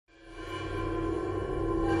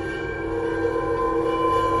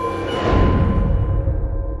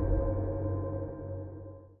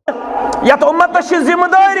یت امتس ذمہ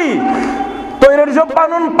داری تُہۍ رٔٹۍزیو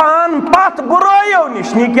پنُن پان پتھ برٲیو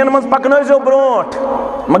نِش نیٖکین منٛز پکنٲیزیو برونٛٹھ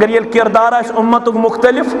مگر ییٚلہِ کِردار آسہِ اُمتُک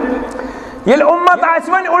مختلف ییٚلہِ اُمت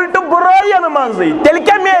آسہِ وۄنۍ اُلٹہٕ برٲیین منٛزٕے تیٚلہِ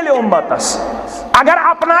کیٛاہ میلہِ اُمتس اگر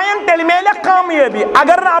اپناین تیٚلہِ میلہِ کامیٲبی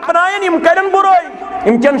اگر نہٕ اپناین یِم کرن برٲے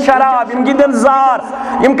یِم چٮ۪ن شراب یِم گِنٛدن زار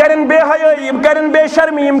یِم کرن بے حیٲیی یِم کرن بے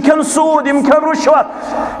شرمی یِم کھٮ۪ن سوٗد یِم کھٮ۪ن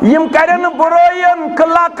رُشوت یِم کرن برٲیین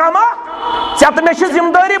قلعہ کما ژےٚ تہٕ مےٚ چھِ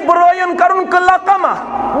ذمہٕ دٲری برٲیین کرُن قلعہ کما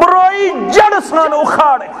برٲیی جڑٕ سان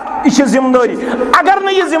اُکھاڑٕنۍ یہِ چھِ ذمہٕ دٲری اگر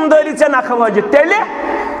نہٕ یہِ ذمہٕ دٲری ژےٚ نکھٕ وٲجِتھ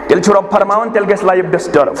تیٚلہِ چھُ رۄب فرماوان تیٚلہِ گژھِ لایف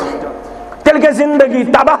ڈسٹرب تیٚلہِ گژھِ زندگی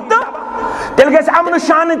تباہ تہٕ تیٚلہِ گژھِ امن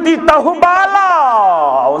شانتی تہُ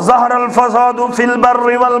بالا ظہر الفساد فی البر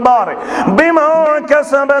والبحر بما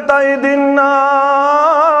کسبت ایدی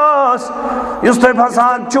الناس یُس تُہۍ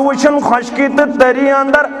فساد چھُ وٕچھان خۄشکی تہٕ تری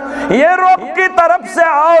اندر یہ رب کی طرف سے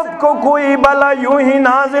آپ کو کوئی بلا یوں ہی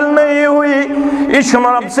نازل نہیں ہوئی یہ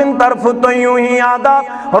چھُنہٕ رب سٕنٛدِ طرفہٕ تۄہہِ یوں ہی عذاب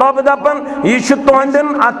رب دپان یہ چھُ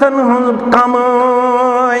تُہنٛدٮ۪ن اتھن ہٕنٛز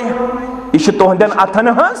کمٲے یہ چھُ تُہنٛدٮ۪ن اتھن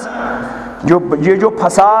ہٕنٛز یہ جو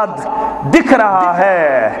فساد دکھ رہا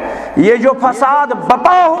ہے یہ جو فساد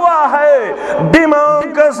بپا ہوا ہے بما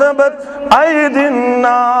کسبت ایدی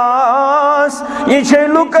الناس یہ چھے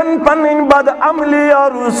لکن پنن بد عملی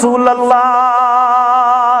اور رسول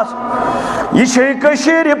اللہ یہ چھے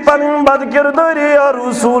کشیر پنن بد کرداری اور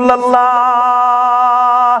رسول اللہ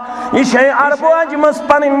یہ چھے عرب و عجمس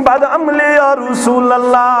پنن بد عملی اور رسول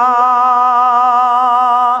اللہ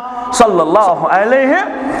صلی اللہ علیہ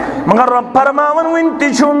مگر رب فرماون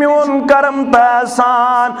وٕنۍ چھُ میون کرم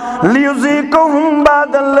تحسان لیُذیٖقہم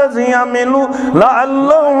بعد الذی عملوا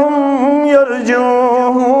لعلہم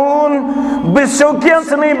یرجعون بہٕ چھُسو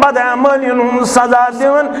کینٛژھنٕے بدعمٲلین ہُنٛد سزا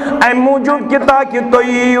دِوان امہِ موٗجوٗب کہِ تاکہِ تُہۍ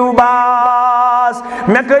یِیِو باز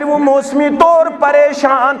مےٚ کٔرِوٕ موسمی طور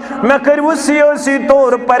پریشان مےٚ کٔرِوٕ سیٲسی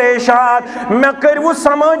طور پریشان مےٚ کٔرِوٕ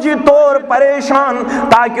سمٲجی طور پریشان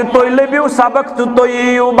تاکہِ تُہۍ لٔبِو سبق تہٕ تُہۍ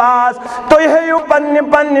یِیِو باز تُہۍ ہیٚیِو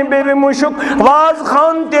پننہِ بیٚیہِ مُشُک واز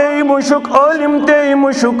خان تہِ ہیٚیہِ مُشُک عٲلِم تہِ ہیٚیہِ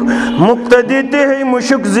مُشُک مُقتدی تہِ ہیٚیہِ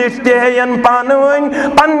مُشُک زِٹھۍ تہِ ہیٚیَن پانہٕ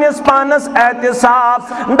ؤنۍ پننِس پانس احتساب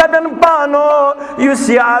دپن پانو یُس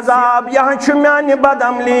یہِ عذاب یہِ چھُ میانہِ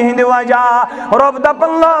بدعملی ہٕنٛدِ وجہ رۄب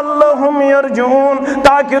دپن لعلہم یرجعون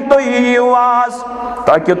تاکہِ تُہۍ یِیِو واز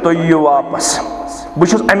تاکہِ تُہۍ یِیِو واپس بہٕ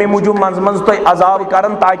چھُس امی موٗجوٗب منٛزٕ منٛزٕ تۄہہِ عذاب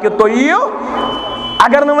کران تاکہِ تُہۍ یِیِو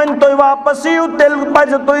اگر نہٕ وۄنۍ تُہۍ واپس یِیِو تیٚلہِ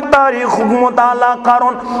پزِ تُہۍ تاریٖخُک مُطالعہ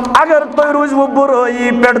کرُن اگر تُہۍ روٗزوٕ بُرٲیی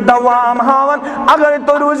پٮ۪ٹھ دوام ہاوان اگر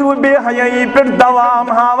تُہۍ روٗزوٕ بے حیٲیی پٮ۪ٹھ دوام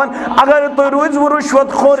ہاوان اگر تُہۍ روٗزوٕ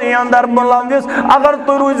رُشوت خوری اندر مُلوث اگر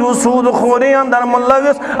تُہۍ روٗزوٕ سوٗد خوری اندر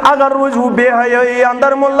مُلوث اگر روٗزوٕ بے حیٲیی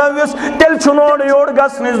اندر مُلوث تیٚلہِ چھُنہٕ اورٕ یورٕ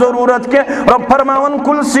گژھنٕچ ضروٗرت کینٛہہ رۄب فرماوان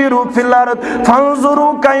قُل سیٖرُوا فِی الأرض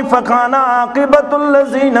فانظُرُوا کیف کان عاقبۃ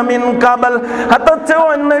الذین من قبل ہتہٕ ژےٚ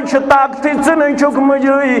وۄنۍ نَے چھُ طاقتٕے ژٕ نَے چھُکھ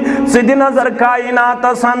مجرٕے ژٕ دِ نظر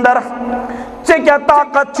کائناتس اندر ژےٚ کیٛاہ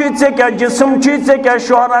طاقت چھُے ژےٚ کیٛاہ جسم چھُے ژےٚ کیٛاہ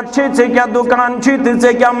شہرت چھُے ژےٚ کیٛاہ دُکان چھُے تہٕ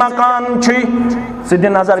ژےٚ کیٛاہ مکان چھُے ژٕ دِ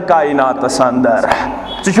نظر کائناتس اندر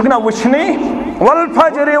ژٕ چھُکھ نا وٕچھنٕے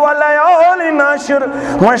والفجر واللیال عشر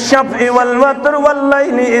والشفع والوتر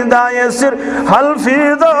واللیل اذا یسر هل فی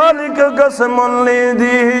ذلک قسم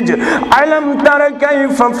لذی حجر الم تر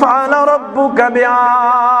کیف فعل ربک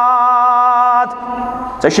بعاد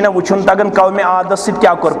ژےٚ چھُے نا وٕچھُن تگان قومِ عادس سۭتۍ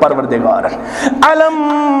کیٛاہ کوٚر پروردگارن الم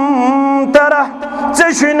ترہ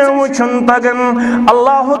ژےٚ چھُے نہٕ وٕچھُن تگان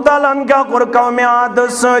اللہ تعالیٰ ہن کیٛاہ کوٚر قومِ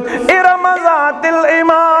عادس سۭتۍ ارم ذات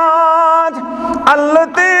العماد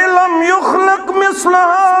التي لم يخلق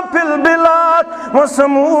مثلها في البلاد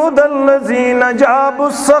وثمود الذين جابوا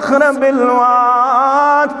الصخر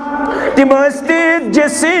بالواد تِم ٲسۍ تیٖتۍ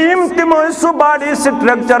جسیٖم تِم ٲسۍ سُہ باڈی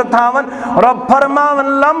سٹرکچر تھاوان رۄب فرماوان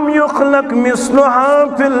لم يخلق مثلها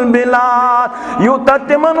في البلاد یوٗتاہ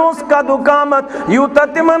تِمن اوس قدو قامت یوٗتاہ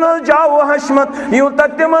تِمن ٲس جاو حشمت یوٗتاہ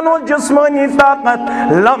تِمن اوس جسمٲنی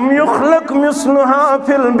طاقت لم يخلق مثلها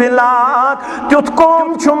في البلاد تیُتھ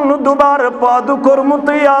قوم چھُم نہٕ دُبارٕ پٲدٕ کوٚرمُت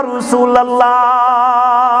یا رسول اللہ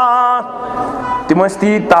تِم ٲسۍ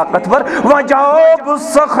تیٖتۍ طاقتور وجاب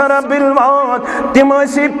الصخر بالواد تِم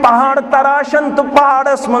ٲسی پہاڑ تراشن تہٕ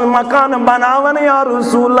پہاڑس منٛز مکان بناوان یا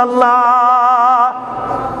رسول اللہ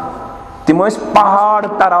تِم ٲسۍ پہاڑ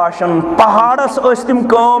تراشن پہاڑس ٲسۍ تِم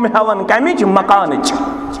کٲم ہٮ۪وان کمِچ مکانٕچ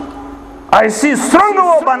ایسی سرنگ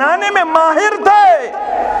وہ بنانے میں ماہر تھے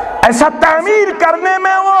ایسا تعمیر کرنے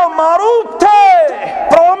میں وہ معروف تھے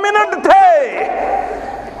پرومیننٹ تھے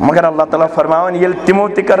مگر اللہ تعالیٰ فرماون ییٚلہِ تِمو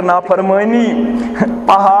تہِ کٔر نافرمٲنی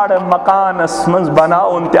پہاڑ مکانس منٛز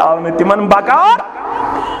بناوُن تہِ آو نہٕ تِمن بکار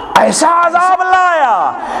ایسا عذاب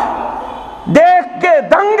لایا دیکھ کے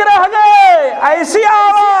دنگ رہ گئے ایسی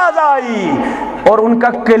آواز آئی اور ان کا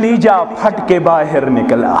کلیجہ پھٹ کے باہر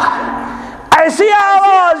نکلا. ایسی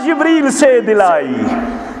آواز جبریل سے دلائی.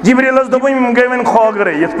 جبریل اس دوپن گئی من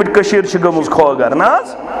کھوگر یت پٹ کشیر چھ گمز کھوگر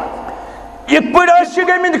ناز یت پٹ اس چھ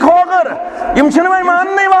گئی من کھوگر یم چھن وۄنۍ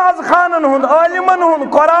ماننے واز خانن ہند عالمن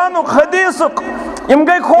ہند قرآنک حدیثک یم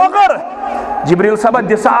گئی کھوگر. جبریل صبر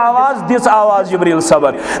دس آواز جبریل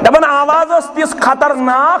صبر دپن آواز اس تس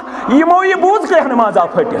خطرناک یمو یہ بوز کرہ نماز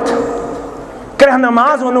پھٹت کرہ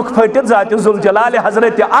نماز ونک پھٹت ذات ذوالجلال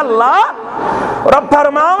حضرت اللہ رب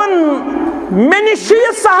فرماون میں نش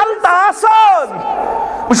یہ سہل تآسان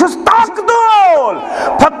بس طاقتول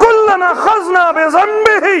فکلنا اخذنا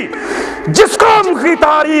بذنبہ. جس قوم کی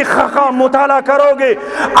تاریخ کا مطالعہ کرو گے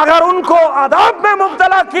اگر ان کو عذاب میں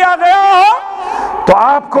مبتلا کیا گیا ہو تو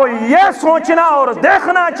آپ کو یہ سوچنا اور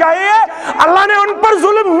دیکھنا چاہیے اللہ نے ان پر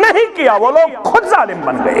ظلم نہیں کیا, وہ لوگ خود ظالم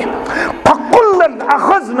بن گئے. فَقُلًا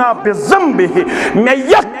أَخَذْنَا بِالذَّنبِهِ میں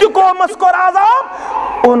یک قوم اس کو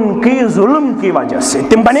عذاب ان کی ظلم کی وجہ سے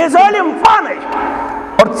تم بنے ظالم پانے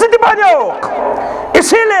اور ضد بنوک.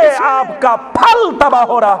 اسی لیے آپ کا پھل تباہ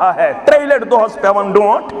ہو رہا ہے. تریلٹ دوہس پیون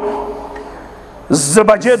ڈونٹ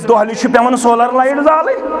زبجے دوہلی چھ پیون سولر لائٹ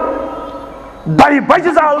زالے دائی بج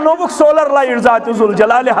زالنوک سولر لائٹ ذات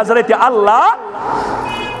ذوالجلال حضرت اللہ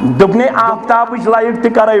دبنے آفتابج لائٹ تی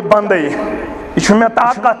کرے بندے یہ میں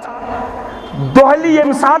طاقت دوہلی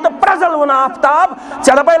یم سات پرزل ون آفتاب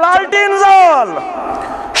چل بھائی لالٹین زال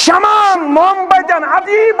شمان موم بجن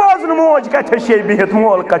ادی بوزن موج کتھ شی بہت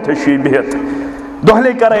مول کتھ شی بہت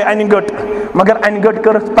دوہلی کرے انگٹ مگر انگٹ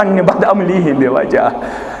کرت پنہ بد عملی ہندِ وجہ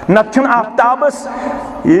نتچن آفتابس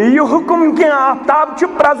یہ حکم کی آفتاب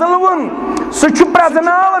چھ پرزل ون سہ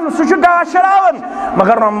پرزناون سہ گاشراون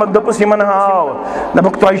مگر محمد دپس یمن ہاو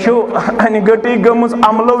دپک تہ چھو انگٹی گمز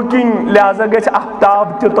عملو کن لہذا گژھِ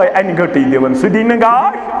آفتاب تہ تہ انگٹی دِوان سہ دی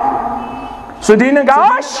نہ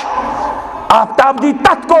گاش آفتاب دی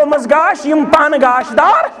تتھ قومس گاش یم پان گاش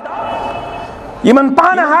دار یمن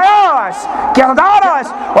پان حیاس کردار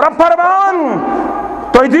آس اور اب فرمان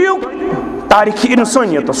تہ دیو تاریخ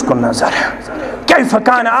انسانیت اس کو نظر کیف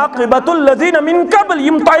کان عاقبت الذین من قبل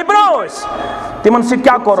یم تہ برونس تمن سے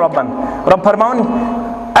کیا کو رب فرمان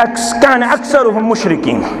کان اکثرهم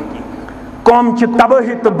مشرکین قوم چھ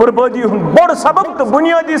تباہی تو بربادی ہند بڑ سبب تو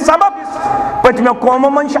بنیادی سبب پتمو قومو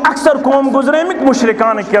من اکثر قوم گزریمک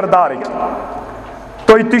مشرکان کردار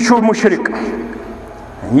تہ تہ چھو مشرک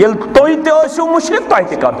یل تہ تہ مشرک تہ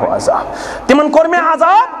تہ کرو عذاب تمن کور میں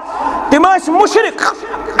عذاب تم مشرک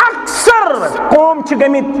اکثر قوم چھ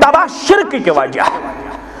گمی تباہ شرک کی وجہ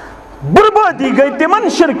بربادی گئی تمن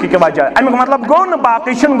شرک کی وجہ امیک مطلب گو نا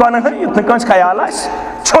باقی چھن گناہ یتھ کنس خیال آس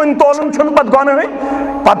چھن تولن چھن پت گناہ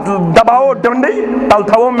پت دباو ڈنڈی تل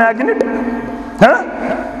تھو میگنٹ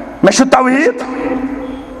میں چھ توحید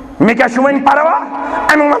میں کیا چھو ون پرواہ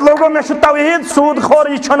امیک مطلب گو میں چھ توحید سود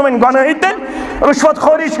خوری چھن ون گناہ تیل رشوت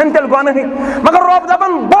خوری چھن تیل گناہ مگر رب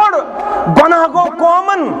دپن بڑ گناہ گو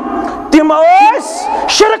قومن تم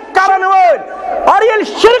شرک کرن ول اور یہ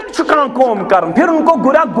شرک چھکان قوم کرن پھر ان کو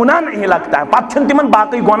گناہ نہیں لگتا ہے پتہ چھن تمن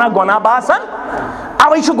باقی گناہ باسن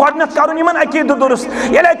اوے چھ گۄڈنیٚتھ کرن یمن عقیدہ درست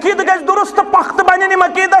ییٚلہِ عقیدہ گژھِ درست تہٕ پختہٕ بنن یم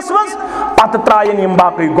عقیدس منٛز پتہٕ ترٛاین یم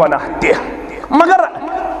باقی گناہ تہِ مگر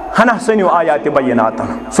ہنا سنیو آیات بیناتن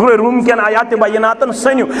سورہ روم کین آیات بیناتن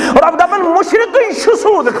سنیو اور اب دپن مشرقی چھ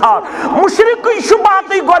سود خار مشرقی چھ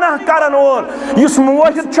باقی گناہ کرن وول یس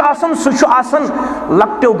موحد چھ آسن سہ چھ آسن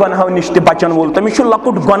لکٹو گناہو نش تہ بچن وول تمس چھ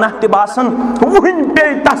لکٹ گناہ تہ باسن وہن پے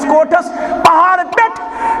تس کوٹس پہاڑ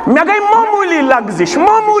پٹ مے گئی معمولی لغزش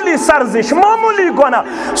معمولی سرزش معمولی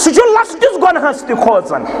گناہ سہ چھ لکٹس گناہس تہ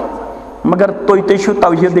کھوژن مگر تُہۍ تہِ چھِو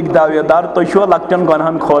توحیٖدٕکۍ دعویدار تُہۍ چھِوا لۄکٹٮ۪ن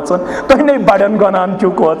گۄنہن کھوژان تُہۍ نَے بڑٮ۪ن گۄنہن چھِو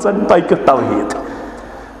کھوژان تۄہہِ کیُتھ توحیٖد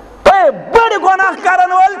تُہۍ بٔڑۍ گۄناہ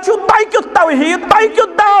کرن وٲلۍ چھِو تۄہہِ کیُتھ توحیٖد تۄہہِ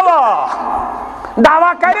کیُتھ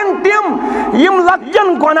دعوا کرن تِم یِم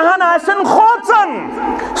لۄکٹٮ۪ن گۄنہن آسن کھوژان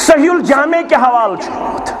صحیح الجامع کہِ حوالہٕ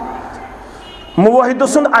چھُ موحد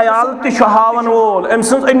سُنٛد عیال تہِ چھُ ہاون وول أمۍ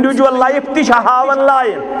سٕنٛز انڈیوجول لایف تہِ چھِ ہاون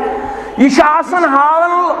لایق یہ آسن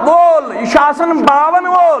ہاون وول یہ آسن باون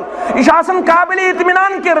وول یہ آسن قابل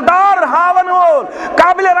اطمینان کردار ہاون وول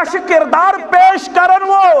قابل رش کردار پیش کرن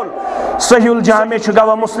وول صحیح الجامع چھ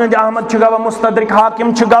گواہ مسند احمد چھ گواہ مستدرک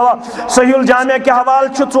حاکم چھ گواہ صحیح الجامع کے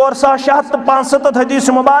حوالہ چھ 4665 حدیث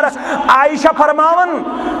مبارک عائشہ فرماون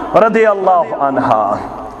رضی اللہ عنہا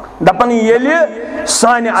دپن یلی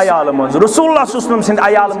سانہ عیال مز رسول اللہ صلی اللہ علیہ وسلم سند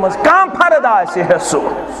عیال مز کم فرد آسہ سو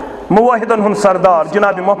موحدن ہن سردار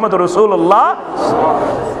جناب محمد رسول اللہ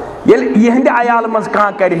یہ ہندی عیال مز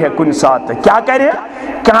کہاں کری ہے کن ساتھ کیا کری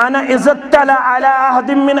ہے کانا عزت تلا علی احد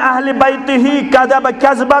من اہل بیتہی کذب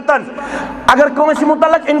کذبتن اگر کنس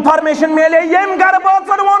متعلق انفارمیشن ملے یم گر بوت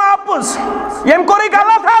ون اپس یم کوری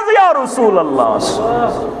غلط حض یا رسول اللہ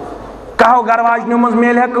کہو گر واجنیو مز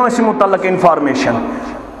ملے کنس متعلق انفارمیشن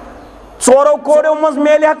ژورو کوریو مز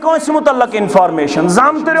ملے کنس متعلق انفارمیشن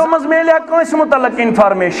زامتریو مز ملے کنس متعلق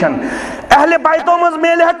انفارمیشن اہل بیتو مز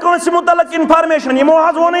ملے کنس متعلق انفارمیشن یمو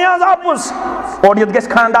حض ونی آز اپس اور یہ گژھِ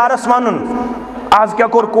خاندارس ونن آز کیا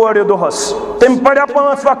کور کوڑ دہس تم پڑیا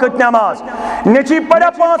 5 وقت نماز نیچی پڑیا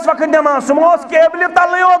 5 وقت نماز سموس کیبل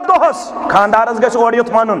تل یوت دہس خاندارس گژھِ اور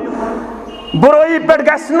یت ونن برٲیی پٮ۪ٹھ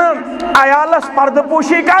گژھِ نہٕ عیالس پردٕ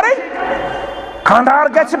پوشی کرٕنۍ خاندار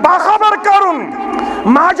گژھِ باخبر کرُن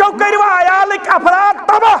ماجو کٔرِو عیالٕکۍ افراد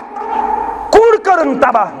تباہ کوٗر کٔرٕن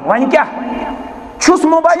تباہ وۄنۍ کیٛاہ چھُس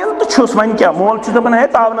موبایل تو چھُس وۄنۍ کیٛاہ مول چھُ دپان ہے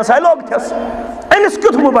تاونس آے لوگتھس أمِس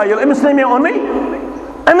کیُتھ موبایل أمِس نَے مےٚ اوٚنُے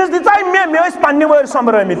أمِس دِژاے مےٚ ٲسۍ پننہِ وٲرۍ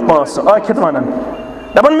سۄمبرٲمٕتۍ پونٛسہٕ ٲکھِتھ ونان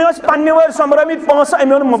دپان مےٚ ٲسۍ پننہِ وٲرۍ سۄمبرٲمٕتۍ پونٛسہٕ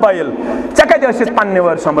أمۍ اوٚن موبایل ژےٚ کتہِ ٲسِتھ پننہِ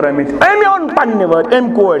وٲرۍ سۄمبرٲمٕتۍ أمۍ اوٚن پننہِ وٲرۍ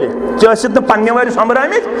أمۍ کورِ ژےٚ ٲسِتھ نہٕ پننہِ وٲرۍ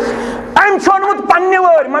سۄمبرٲمٕتۍ أمۍ چھُ اوٚنمُت پننہِ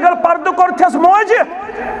وٲرۍ مگر پردٕ کوٚرتھس موجہِ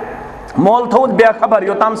مول تھوٚوُتھ بے خبر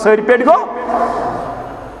یوٚتام سٲرۍ پیٚٹھۍ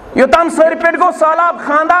گوٚو سہلاب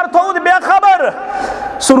خاندار تھوٚوُتھ بے خبر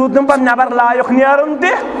سُہ روٗد نہٕ پتہٕ نٮ۪بر لایق نیرُن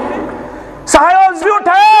تہِ سُہ ہاے زیوٗٹھ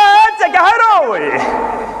ہے ژےٚ کیٛاہ ہٲرووٕے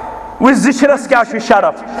وٕچھ زِشرس کیٛاہ چھُ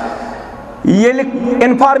شرف ییٚلہِ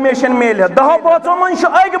انفارمیشن میلہِ 10 بٲژو منٛز چھُ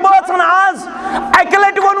أکۍ بٲژن آز اکہِ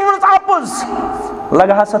لٹہِ ووٚنمُت اپُز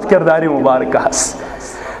لگہس اتھ کردارِ مبارکہس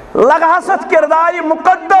لگہس اتھ کردارِ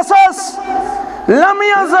مقدسس لم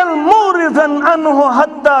یزل مورزن عنہ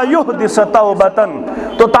حتی یحدث توبتن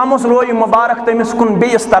توتام اس روی مبارک تمس کن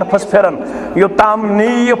بیس طرفس پھرن یوتام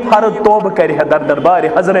نی فرد توبہ کرِ ہے در دربار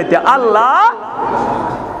حضرت اللہ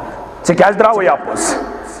ژےٚ کیٛازِ درٛاوٕے اپُز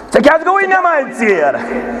ژےٚ کیٛازِ گوٚوٕے نٮ۪مازِ ژیر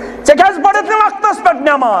ژےٚ کیٛازِ پٔرِتھ نہٕ وقتس پٮ۪ٹھ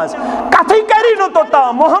نٮ۪ماز کتھٕے کری نہٕ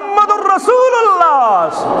توٚتام محمد رسول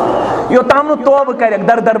اللہ یوتام نہٕ توبہ کرکھ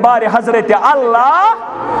در دربار حضرت اللہ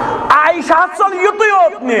عائشہ ژوٚل یُتُے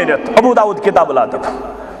یوت نیرِتھ ابو داؤد کتاب الادب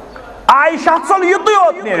عائشہ ژوٚل یُتُے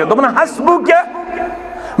یوت نیرِتھ دوٚپُن حسبُکَ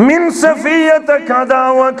من صفیۃ کذا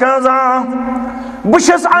و کذا بہٕ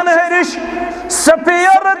چھَس انہرِش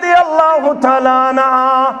صفیہ رضی اللہ تعالیٰ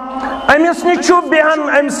عنہا أمِس نِش چھُ بیہن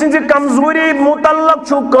أمۍ سٕنٛزِ کمزوری متعلق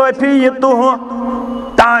چھُ کٲفی یہِ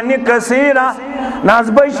تُہُنٛد تانہِ کثیرہ نہ حظ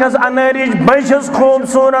بے چھَس انہرِش بے چھَس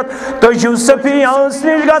خوٗبصوٗرت تُہۍ چھِو صفیہس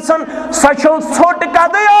نِش گژھان سۄ چھو ژھوٚٹ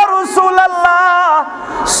قدٕ یا رسول اللہ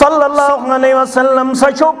صلی اللہ علیہ وسلم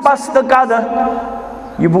سۄ چھو پستہٕ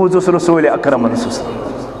قدٕ یہ بوٗزُس رسول اکرمن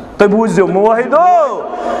تُہۍ بوٗزِو موحدو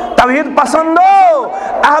توحید پسندو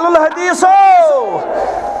اہل الحدیثو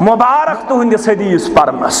مبارک تہندس حدیث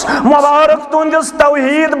پرنس مبارک تہندس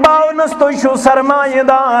توحید باونس تُہۍ چھِو سرمایہ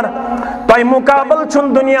دار تۄہہِ مقابل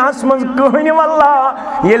چھُنہٕ دُنیاہس منٛز کٕہٕنۍ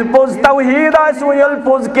واللہ ییٚلہِ پوٚز توحید آسِوٕ ییٚلہِ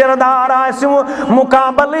پوٚز کردار آسِوٕ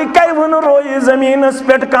مقابلٕے کَرِوٕ نہٕ رویہِ زٔمیٖنس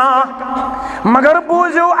پٮ۪ٹھ کانٛہہ مگر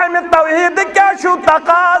بوٗزِو امہِ توحیدٕ کیٛاہ چھُ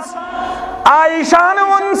تقاض عائشہ نے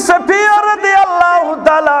وون صفیہ رضی اللہ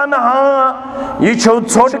تعالیٰ عنہا یہ چھو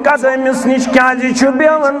ژھوٚٹ قد أمِس نِش کیٛازِ چھُ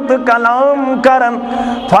بیہوان تہٕ کلام کران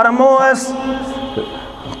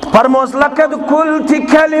فرموس لقد قلت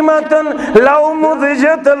کلمة لو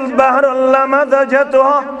مضجت البحر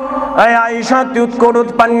لمضجتها اے عائشہ تیوت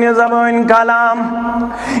کوٚرُتھ پننہِ زبٲنۍ کلام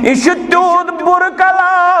یہ چھُ تیوت بُرٕ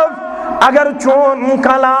کلام اگر چون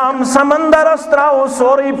کلام سمندرس تراو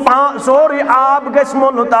سورُے آب گژھِ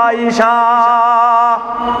مولُت عائشہ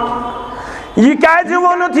یہ کیٛازِ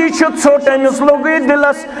ووٚنُتھ یہ چھُ ژھوٚٹ أمِس لوٚگُے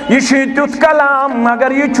دلس یہ چھُ تیُتھ کلام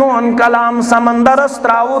مگر یہ چون کلام سمندرس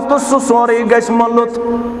تراو تہٕ سُہ سورُے گژھِ مولُت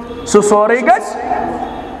سُہ سورُے گژھِ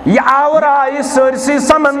یہ آور آیہِ سٲرسٕے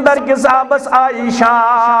سمندر کِس آبس عائشہ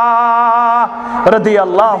رضی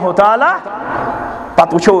اللہ تعالیٰ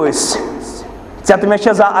پتہٕ وٕچھو أسۍ ژےٚ تہٕ مےٚ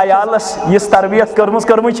چھےٚ زا عیالس یِژھ تربیت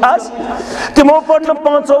کٔرمٕژ چھَس تِمو پوٚر نہٕ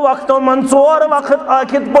 5 وقتو منٛز 4 وقت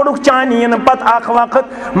ٲکھِتھ پوٚرُکھ چانی نہٕ پتہٕ 1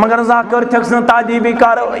 وقت مگر زانٛہہ کٔرتھکھ نہٕ تعلیٖمی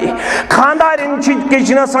کاروٲیی خاندارِنۍ چھِ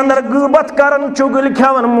کچنس اندر غٲبت کران چُگٕلۍ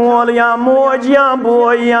کھٮ۪وان مول یا موج یا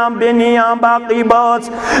بوے یا بیٚنہِ یا باقٕے بٲژ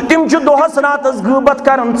تِم چھِ دۄہس راتس غٲبت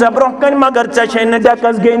کران ژےٚ برونٛہہ کَنہِ مگر ژےٚ چھے نہٕ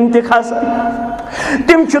ڈٮ۪کس گیٚنۍ تہِ کھسان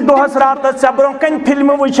تِم چھِ دۄہس راتس ژےٚ برونٛہہ کَنہِ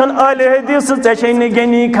فِلمہٕ وٕچھان اہلِ حدیثہٕ ژےٚ چھے نہٕ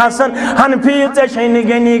گیٚنی کھسان حنفی ژےٚ چھے نہٕ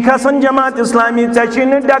گیٚنی کھسان جماعت اسلامی ژےٚ چھے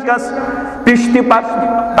نہٕ ڈٮ۪کس پِشتہِ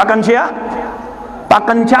پکان چھیا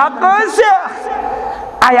پکان چھا کٲنٛسہِ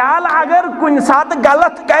عیال اگر کُنہِ ساتہٕ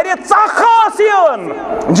غلط کرِ ژکھ یُن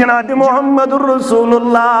جناب محمد رسول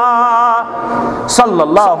اللہ صلی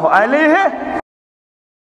اللہ علیہ